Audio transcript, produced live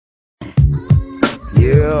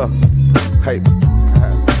Yeah. Hey.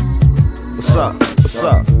 What's up? What's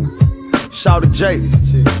up? Shawt J.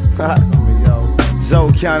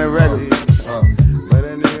 Zoe County Record.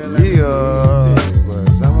 Yeah.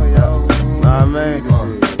 Nah, man.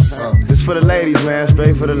 This for the ladies, man.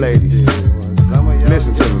 Straight for the ladies.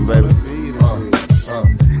 Listen to me, baby.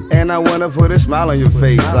 And I wanna put a smile on your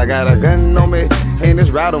face. I got a gun on me and it's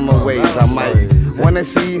right on my waist. I might wanna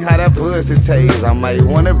see how that pussy tastes. I might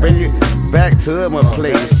wanna bring you back to my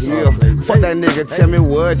place. Yeah. Fuck that nigga, tell me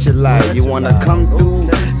what you like. You wanna come through,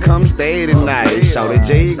 come stay tonight. Shawty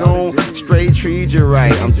J gon' straight treat you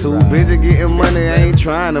right. I'm too busy getting money, I ain't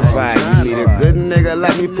trying to fight. You need a good nigga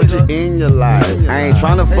like me, put you in your life. I ain't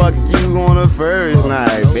trying to fuck you on the first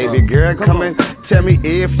night. Baby girl, come and tell me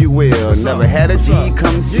if you will. Never had a G,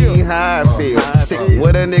 come see how I feel. Stick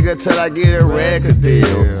with a nigga till I get a record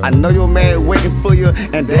deal. I know your man waiting for you,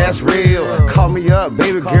 and that's real. Call me up,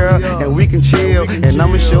 baby girl, and we can chill. And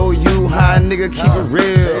I'ma show you how a nigga keep it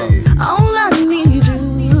real. All I need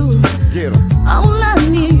you. Get 'em. All I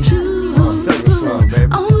need you.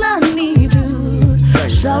 All I need you.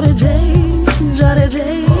 Shawty J, Shawty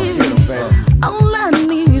J. All I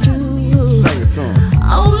need you.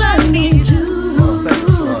 All I need you.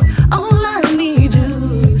 All I need you.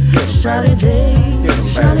 Shawty J,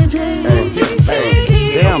 Shawty J.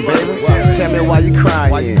 Damn, baby, tell me why you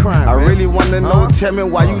crying. I really wanna know, tell me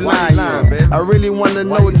why you lying. I really wanna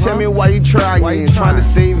know, tell me why you trying. Trying to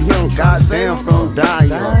save him, goddamn, from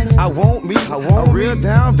dying. I want me, a real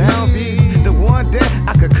down B, the one that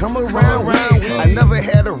I could come around with. I never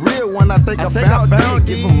had a real one, I think I found it.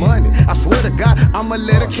 Give him money, I swear to God, I'ma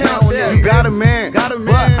let it count. You got a man, but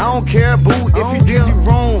I don't care, boo, if he did you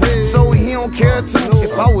wrong, so he don't care too.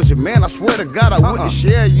 If I was your man, I swear to God, I wouldn't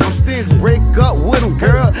share you. I'm stingy, break up with him,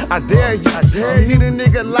 girl, I dare you. You need a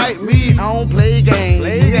nigga like me, I don't play games.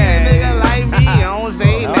 You need a nigga like me, I don't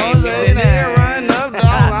say names. If the nigga run up, dog,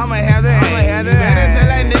 I'ma have to hang. You better tell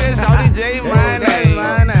that nigga Shawty J mine.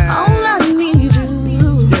 All I need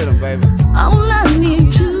you. Get him, baby. All I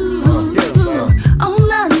need you.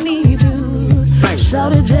 All I need you.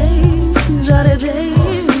 Shawty J, Shawty J.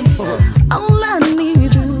 All I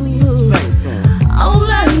need you.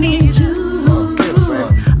 All I need you.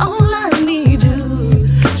 All I need you.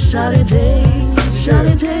 Shawty J,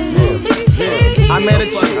 Shawty J. I met a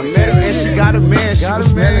chick, and she got a man, she was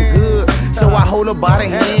smelling good. So I hold her by the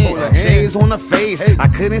hand, shades on her face, I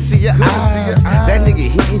couldn't see her eyes. That nigga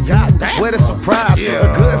hitting you, what a surprise.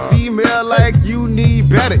 A good female like you need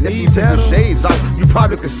better. If you take the shades off, you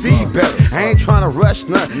probably could see better. I ain't trying to rush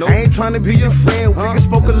nothing, I ain't trying to be your friend. We can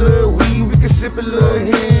smoke a little weed, we can sip a little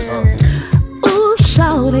hen. Ooh,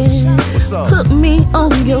 Shawty, put me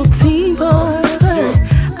on your team, boy.